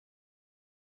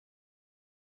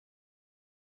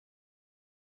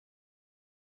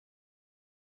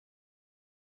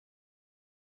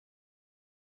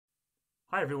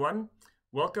Hi everyone,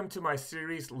 welcome to my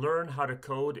series Learn How to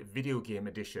Code Video Game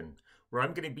Edition, where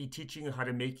I'm going to be teaching you how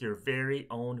to make your very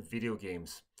own video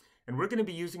games. And we're going to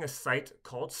be using a site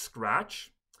called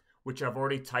Scratch, which I've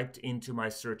already typed into my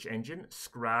search engine,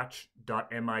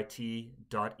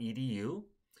 scratch.mit.edu,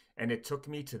 and it took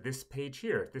me to this page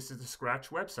here. This is the Scratch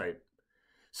website.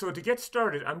 So to get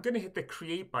started, I'm going to hit the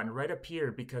Create button right up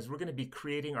here because we're going to be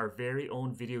creating our very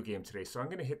own video game today. So I'm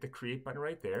going to hit the Create button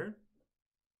right there.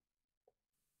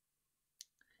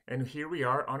 And here we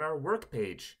are on our work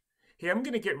page. Hey, I'm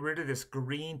going to get rid of this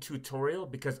green tutorial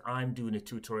because I'm doing a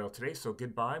tutorial today. So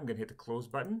goodbye. I'm going to hit the close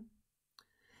button.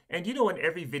 And you know, in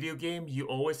every video game, you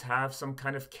always have some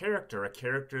kind of character, a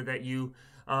character that you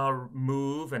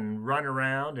move and run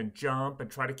around and jump and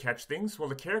try to catch things. Well,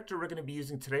 the character we're going to be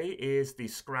using today is the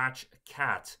Scratch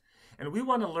cat. And we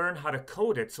want to learn how to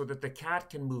code it so that the cat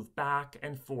can move back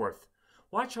and forth.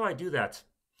 Watch how I do that.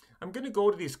 I'm going to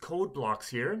go to these code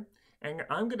blocks here, and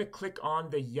I'm going to click on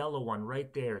the yellow one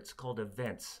right there. It's called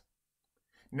Events.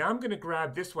 Now I'm going to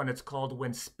grab this one. It's called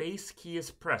When Space Key is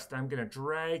Pressed. I'm going to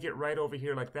drag it right over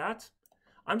here like that.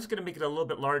 I'm just going to make it a little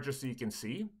bit larger so you can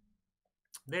see.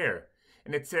 There.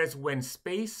 And it says When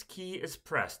Space Key is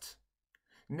Pressed.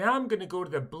 Now I'm going to go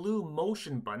to the blue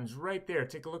motion buttons right there.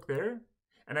 Take a look there.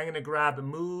 And I'm going to grab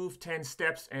Move 10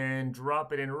 steps and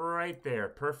drop it in right there.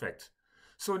 Perfect.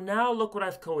 So now look what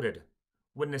I've coded.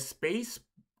 When the space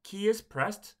key is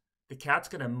pressed, the cat's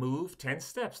going to move 10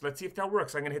 steps. Let's see if that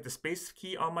works. I'm going to hit the space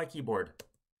key on my keyboard.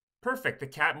 Perfect. The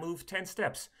cat moved 10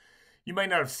 steps. You might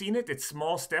not have seen it. It's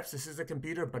small steps. This is a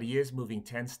computer, but he is moving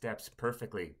 10 steps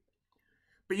perfectly.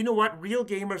 But you know what? Real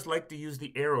gamers like to use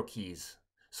the arrow keys.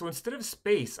 So instead of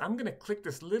space, I'm going to click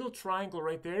this little triangle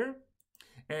right there,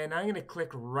 and I'm going to click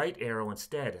right arrow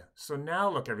instead. So now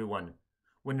look, everyone.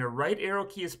 When the right arrow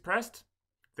key is pressed,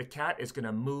 the cat is going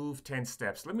to move 10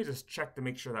 steps. Let me just check to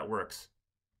make sure that works.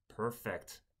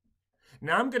 Perfect.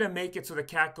 Now I'm going to make it so the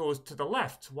cat goes to the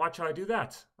left. Watch how I do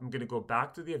that. I'm going to go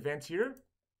back to the event here.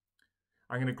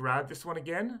 I'm going to grab this one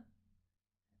again,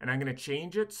 and I'm going to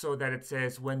change it so that it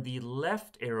says when the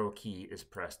left arrow key is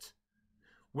pressed.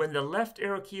 When the left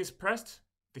arrow key is pressed,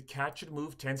 the cat should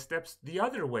move 10 steps the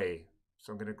other way.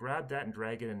 So I'm going to grab that and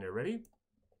drag it in there. Ready?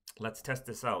 Let's test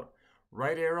this out.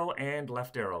 Right arrow and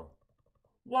left arrow.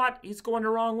 What? He's going the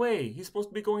wrong way. He's supposed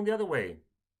to be going the other way.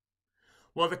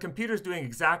 Well, the computer's doing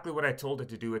exactly what I told it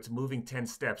to do. It's moving 10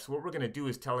 steps. What we're going to do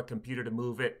is tell a computer to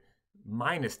move it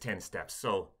minus 10 steps.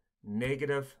 So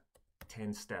negative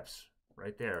 10 steps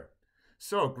right there.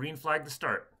 So green flag to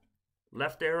start.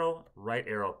 Left arrow, right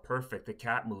arrow. Perfect. The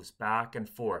cat moves back and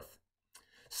forth.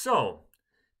 So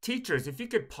teachers, if you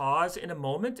could pause in a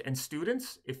moment, and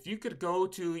students, if you could go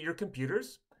to your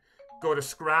computers, go to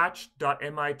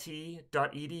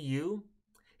scratch.mit.edu,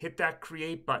 hit that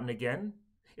create button again.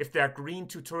 If that green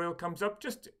tutorial comes up,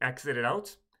 just exit it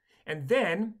out. And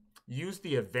then use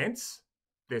the events.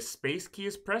 The space key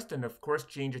is pressed, and of course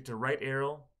change it to right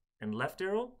arrow and left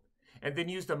arrow. And then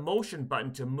use the motion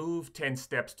button to move 10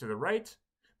 steps to the right,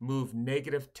 move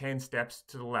negative 10 steps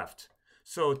to the left.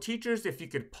 So teachers, if you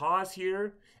could pause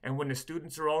here, and when the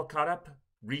students are all caught up,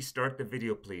 restart the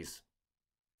video, please.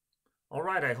 All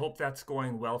right, I hope that's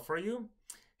going well for you.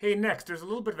 Hey, next, there's a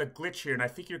little bit of a glitch here, and I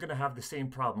think you're going to have the same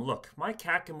problem. Look, my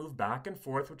cat can move back and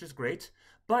forth, which is great,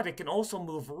 but it can also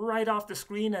move right off the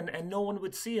screen, and no one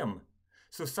would see him.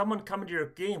 So someone coming to your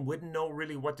game wouldn't know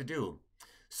really what to do.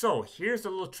 So here's a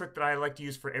little trick that I like to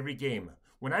use for every game.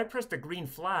 When I press the green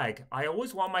flag, I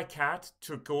always want my cat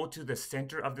to go to the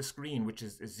center of the screen, which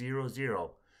is 0,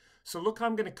 0. So look how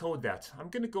I'm going to code that. I'm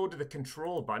going to go to the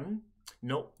control button,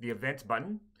 no, the event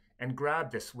button, and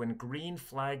grab this when green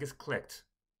flag is clicked.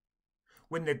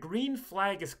 When the green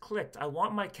flag is clicked, I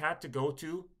want my cat to go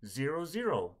to 0,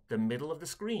 0, the middle of the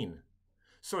screen.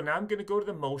 So now I'm going to go to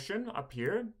the motion up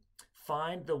here,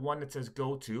 find the one that says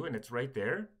go to, and it's right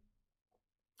there.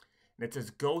 And it says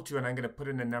go to, and I'm going to put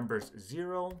in the numbers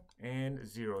 0 and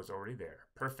 0 is already there.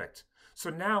 Perfect.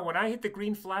 So now when I hit the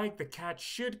green flag, the cat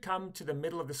should come to the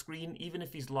middle of the screen even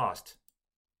if he's lost.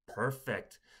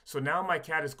 Perfect. So now my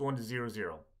cat is going to 0,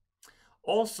 0.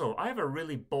 Also, I have a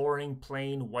really boring,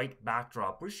 plain white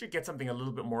backdrop. We should get something a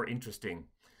little bit more interesting.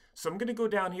 So I'm going to go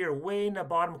down here, way in the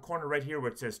bottom corner right here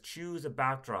where it says choose a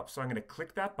backdrop. So I'm going to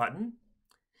click that button,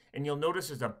 and you'll notice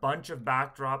there's a bunch of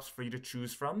backdrops for you to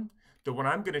choose from. The one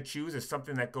I'm going to choose is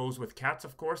something that goes with cats,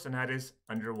 of course, and that is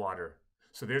underwater.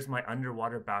 So there's my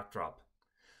underwater backdrop.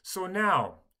 So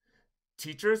now,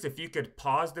 teachers, if you could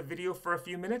pause the video for a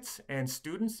few minutes, and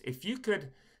students, if you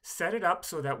could set it up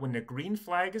so that when the green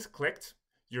flag is clicked,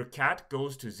 your cat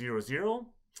goes to 0, 0,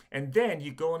 and then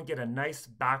you go and get a nice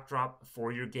backdrop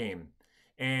for your game.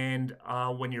 And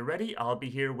when you're ready, I'll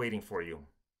be here waiting for you.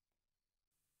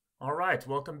 All right,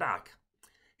 welcome back.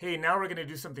 Hey, now we're going to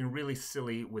do something really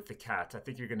silly with the cat. I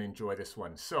think you're going to enjoy this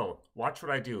one. So watch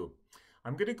what I do.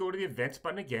 I'm going to go to the events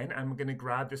button again. I'm going to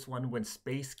grab this one when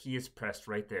space key is pressed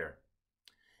right there.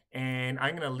 And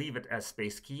I'm going to leave it as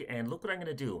space key. And look what I'm going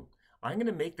to do. I'm going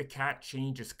to make the cat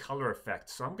change its color effect.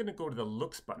 So I'm going to go to the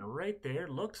looks button right there,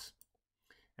 looks.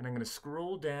 And I'm going to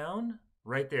scroll down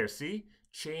right there. See?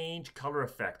 Change color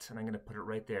effect. And I'm going to put it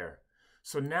right there.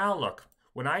 So now look,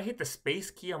 when I hit the space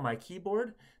key on my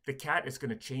keyboard, the cat is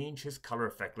going to change his color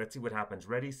effect. Let's see what happens.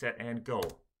 Ready, set, and go.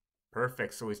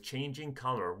 Perfect. So he's changing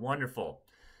color. Wonderful.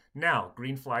 Now,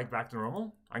 green flag back to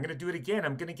normal. I'm going to do it again.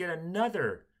 I'm going to get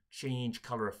another change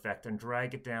color effect and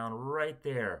drag it down right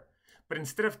there. But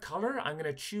instead of color, I'm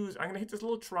going to hit this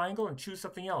little triangle and choose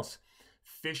something else.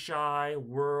 Fisheye,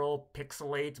 whirl,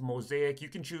 pixelate, mosaic. You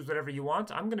can choose whatever you want.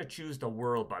 I'm going to choose the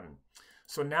whirl button.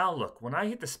 So now look, when I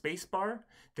hit the space bar,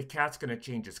 the cat's going to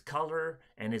change his color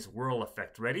and his whirl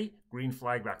effect. Ready? Green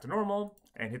flag back to normal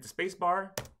and hit the space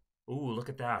bar. Ooh, look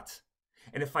at that.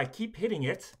 And if I keep hitting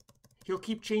it, he'll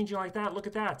keep changing like that. Look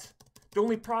at that. The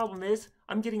only problem is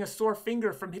I'm getting a sore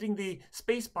finger from hitting the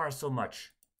space bar so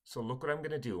much. So look what I'm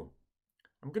going to do.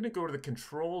 I'm going to go to the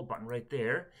control button right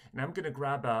there, and I'm going to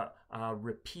grab a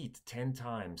repeat 10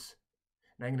 times.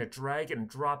 And I'm going to drag it and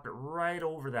drop it right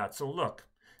over that. So look,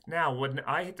 now when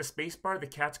I hit the space bar, the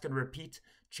cat's going to repeat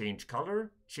change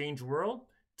color, change whirl,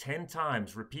 10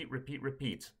 times. Repeat, repeat,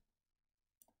 repeat.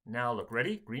 Now look,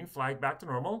 ready? Green flag back to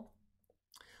normal.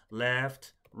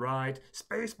 Left, right,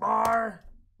 space bar.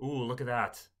 Ooh, look at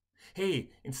that. Hey,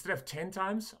 instead of 10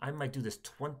 times, I might do this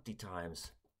 20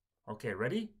 times. Okay,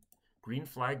 ready? Green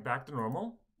flag back to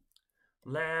normal.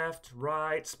 Left,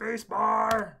 right, space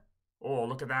bar. Oh,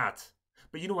 look at that.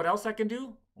 But you know what else I can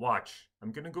do? Watch.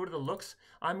 I'm going to go to the looks.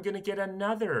 I'm going to get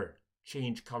another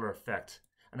change color effect.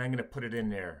 And I'm going to put it in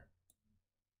there.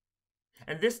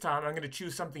 And this time I'm going to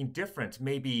choose something different.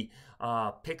 Maybe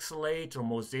pixelate or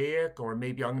mosaic, or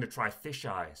maybe I'm going to try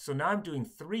fisheye. So now I'm doing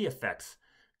 3 effects.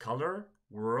 Color,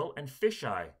 whirl, and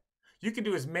fisheye. You can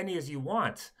do as many as you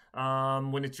want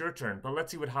when it's your turn. But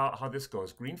let's see how this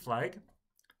goes. Green flag.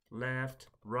 Left,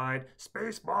 right,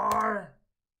 space bar.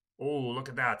 Oh, look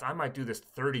at that. I might do this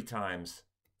 30 times.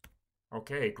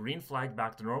 Okay, green flag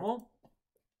back to normal.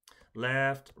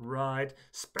 Left, right,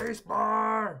 space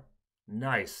bar.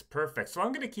 Nice, perfect. So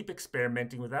I'm going to keep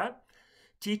experimenting with that.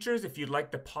 Teachers, if you'd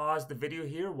like to pause the video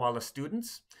here while the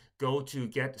students go to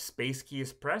get space key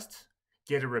is pressed,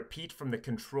 get a repeat from the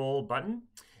control button,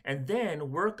 and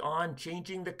then work on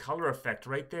changing the color effect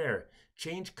right there.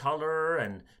 Change color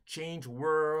and change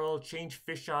whirl, change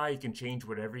fisheye. You can change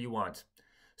whatever you want.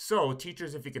 So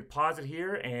teachers, if you could pause it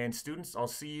here, and students, I'll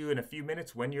see you in a few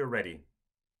minutes when you're ready.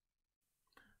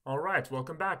 All right,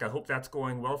 welcome back. I hope that's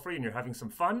going well for you and you're having some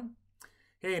fun.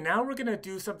 Hey, now we're going to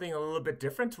do something a little bit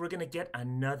different. We're going to get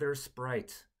another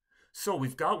sprite. So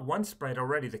we've got one sprite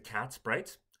already, the cat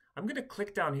sprite. I'm going to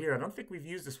click down here. I don't think we've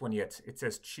used this one yet. It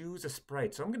says choose a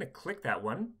sprite. So I'm going to click that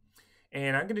one.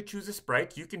 And I'm going to choose a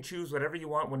sprite. You can choose whatever you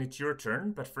want when it's your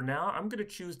turn. But for now, I'm going to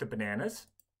choose the bananas.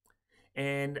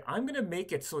 And I'm going to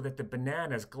make it so that the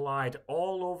bananas glide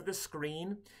all over the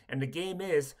screen. And the game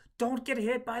is, don't get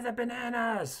hit by the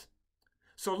bananas.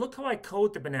 So look how I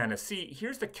code the bananas. See,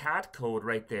 here's the cat code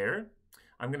right there.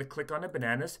 I'm going to click on the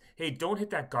bananas. Hey, don't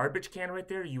hit that garbage can right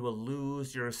there. You will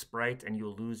lose your sprite and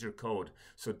you'll lose your code.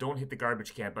 So don't hit the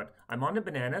garbage can. But I'm on the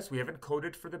bananas. We haven't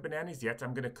coded for the bananas yet.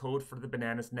 I'm going to code for the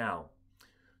bananas now.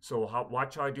 So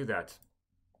watch how I do that.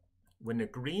 When the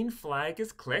green flag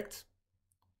is clicked,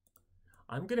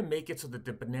 I'm going to make it so that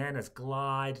the bananas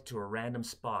glide to a random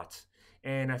spot.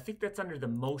 And I think that's under the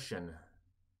motion.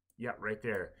 Yeah, right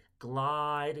there.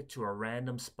 Glide to a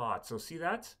random spot. So see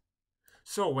that?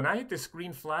 So when I hit this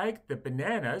green flag, the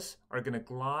bananas are going to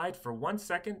glide for 1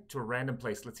 second to a random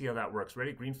place. Let's see how that works.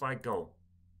 Ready? Green flag, go.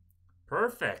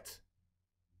 Perfect.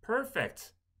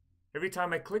 Perfect. Every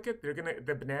time I click it,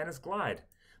 the bananas glide.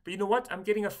 But you know what? I'm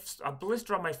getting a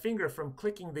blister on my finger from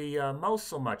clicking the mouse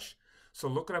so much. So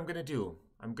look what I'm going to do.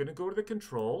 I'm going to go to the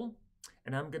control,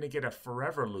 and I'm going to get a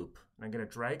forever loop. And I'm going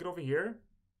to drag it over here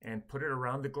and put it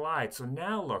around the glide. So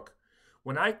now look,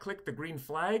 when I click the green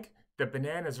flag, the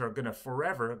bananas are going to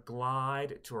forever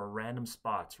glide to a random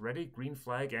spot. Ready? Green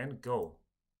flag and go.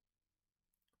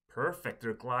 Perfect.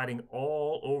 They're gliding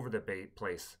all over the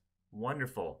place.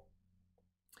 Wonderful.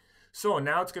 So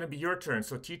now it's going to be your turn.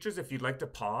 So teachers, if you'd like to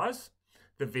pause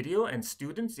the video, and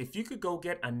students, if you could go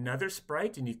get another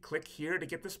sprite and you click here to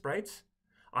get the sprites.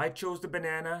 I chose the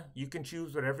banana. You can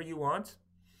choose whatever you want.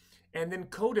 And then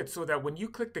code it so that when you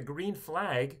click the green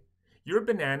flag, Your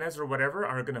bananas or whatever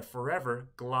are going to forever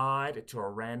glide to a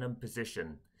random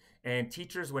position. And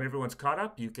teachers, when everyone's caught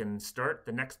up, you can start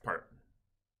the next part.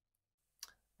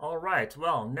 All right,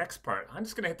 well, next part. I'm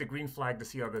just going to hit the green flag to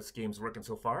see how this game's working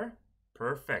so far.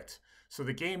 Perfect. So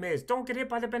the game is, don't get hit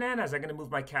by the bananas. I'm going to move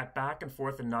my cat back and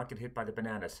forth and not get hit by the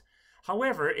bananas.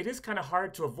 However, it is kind of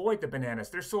hard to avoid the bananas.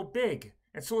 They're so big,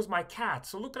 and so is my cat.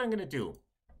 So look what I'm going to do.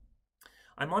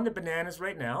 I'm on the bananas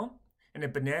right now, and the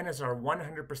bananas are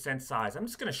 100% size. I'm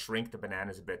just going to shrink the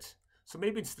bananas a bit. So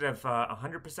maybe instead of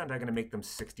 100%, I'm going to make them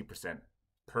 60%.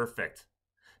 Perfect.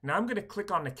 Now I'm going to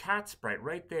click on the cat sprite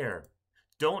right there.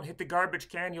 Don't hit the garbage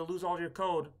can, you'll lose all your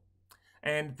code.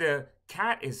 And the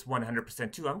cat is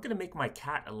 100% too. I'm going to make my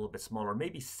cat a little bit smaller,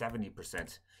 maybe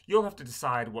 70%. You'll have to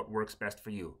decide what works best for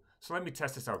you. So let me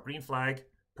test this out. Green flag,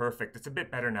 perfect. It's a bit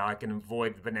better now. I can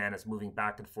avoid the bananas moving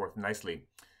back and forth nicely.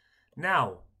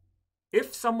 Now,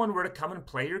 if someone were to come and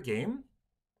play your game,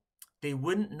 they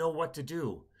wouldn't know what to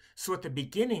do. So at the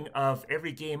beginning of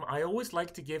every game, I always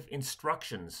like to give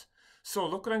instructions. So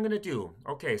look what I'm going to do.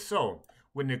 Okay, so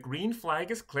when the green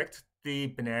flag is clicked, the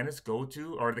bananas go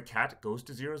to, or the cat goes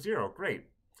to 0, 0. Great.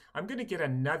 I'm going to get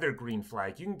another green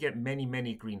flag. You can get many,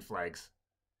 many green flags.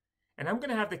 And I'm going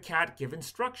to have the cat give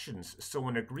instructions. So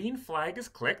when a green flag is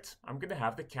clicked, I'm going to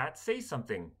have the cat say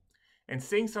something. And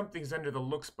saying something is under the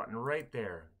looks button right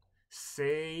there.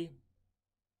 Say,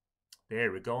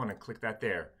 there we go, and I click that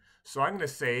there. So I'm going to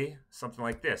say something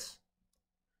like this.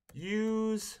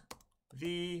 Use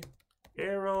the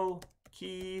arrow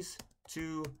keys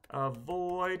to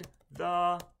avoid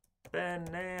the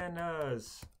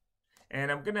bananas.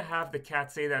 And I'm going to have the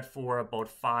cat say that for about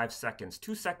 5 seconds.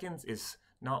 2 seconds is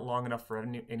not long enough for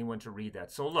anyone to read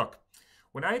that. So look,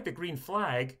 when I hit the green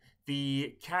flag,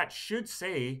 the cat should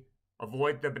say,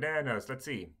 avoid the bananas. Let's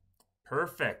see.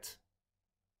 Perfect.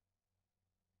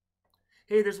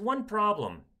 Hey, there's one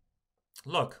problem.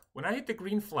 Look, when I hit the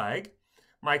green flag,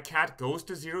 my cat goes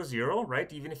to 0, 0,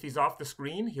 right? Even if he's off the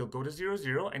screen, he'll go to 0,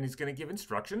 0, and he's going to give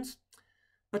instructions.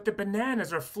 But the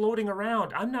bananas are floating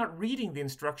around. I'm not reading the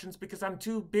instructions because I'm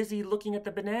too busy looking at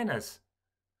the bananas.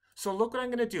 So look what I'm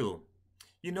going to do.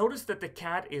 You notice that the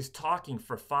cat is talking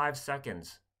for 5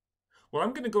 seconds. Well,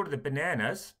 I'm going to go to the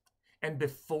bananas, and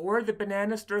before the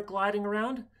bananas start gliding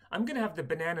around, I'm going to have the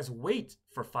bananas wait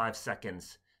for 5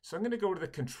 seconds. So I'm going to go to the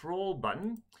control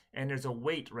button, and there's a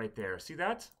wait right there. See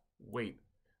that? Wait.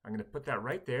 I'm going to put that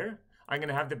right there. I'm going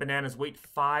to have the bananas wait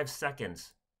 5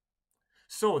 seconds.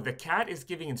 So the cat is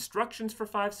giving instructions for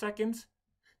 5 seconds.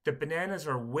 The bananas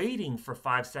are waiting for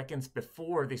 5 seconds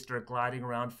before they start gliding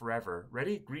around forever.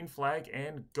 Ready? Green flag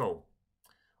and go.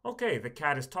 Okay, the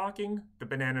cat is talking. The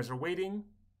bananas are waiting.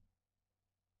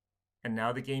 And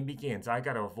now the game begins. I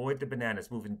got to avoid the bananas,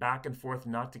 moving back and forth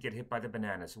not to get hit by the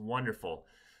bananas. Wonderful.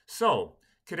 So,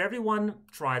 could everyone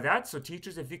try that? So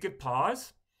teachers, if you could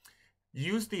pause.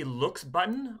 Use the looks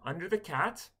button under the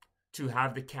cat to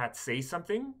have the cat say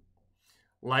something.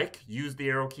 Like, use the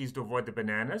arrow keys to avoid the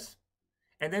bananas.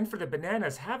 And then for the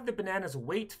bananas, have the bananas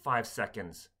wait 5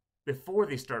 seconds before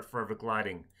they start forever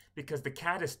gliding, because the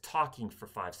cat is talking for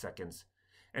 5 seconds.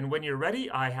 And when you're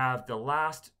ready, I have the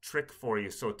last trick for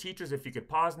you. So teachers, if you could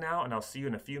pause now, and I'll see you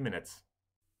in a few minutes.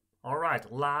 All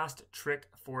right, last trick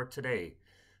for today.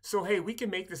 So hey, we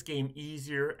can make this game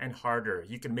easier and harder.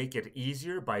 You can make it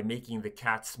easier by making the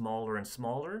cat smaller and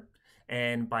smaller,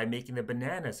 and by making the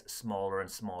bananas smaller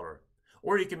and smaller.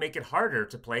 Or you can make it harder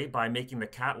to play by making the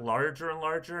cat larger and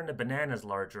larger and the bananas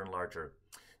larger and larger.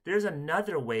 There's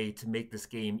another way to make this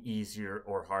game easier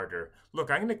or harder.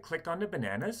 Look, I'm going to click on the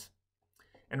bananas.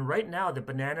 And right now the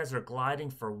bananas are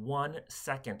gliding for 1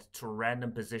 second to a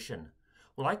random position.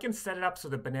 Well, I can set it up so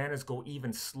the bananas go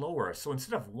even slower. So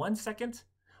instead of 1 second,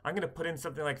 I'm going to put in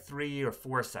something like 3 or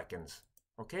 4 seconds.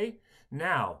 Okay?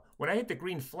 Now, when I hit the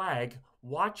green flag,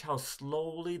 watch how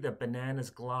slowly the bananas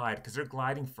glide, because they're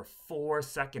gliding for 4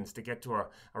 seconds to get to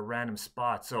a random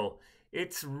spot. So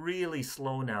it's really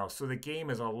slow now. So the game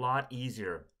is a lot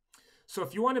easier. So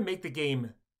if you want to make the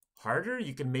game harder,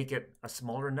 you can make it a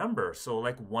smaller number. So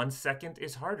like 1 second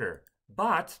is harder.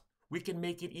 But we can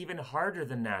make it even harder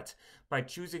than that by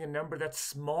choosing a number that's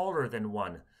smaller than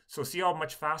 1. So see how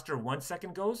much faster 1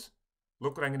 second goes?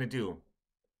 Look what I'm going to do.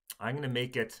 I'm going to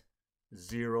make it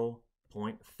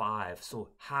 0.5, so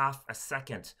half a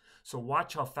second. So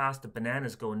watch how fast the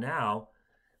bananas go now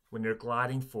when they're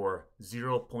gliding for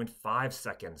 0.5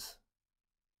 seconds.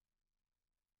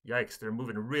 Yikes, they're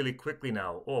moving really quickly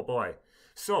now. Oh boy.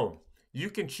 So you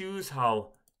can choose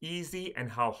how easy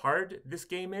and how hard this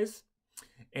game is.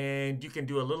 And you can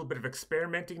do a little bit of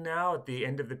experimenting now at the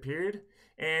end of the period.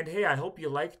 And hey, I hope you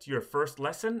liked your first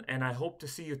lesson, and I hope to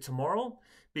see you tomorrow.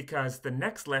 because the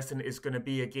next lesson is going to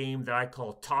be a game that I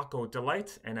call Taco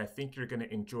Delight, and I think you're going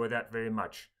to enjoy that very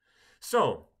much.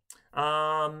 So,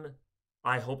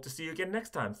 I hope to see you again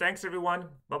next time. Thanks, everyone.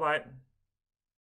 Bye-bye.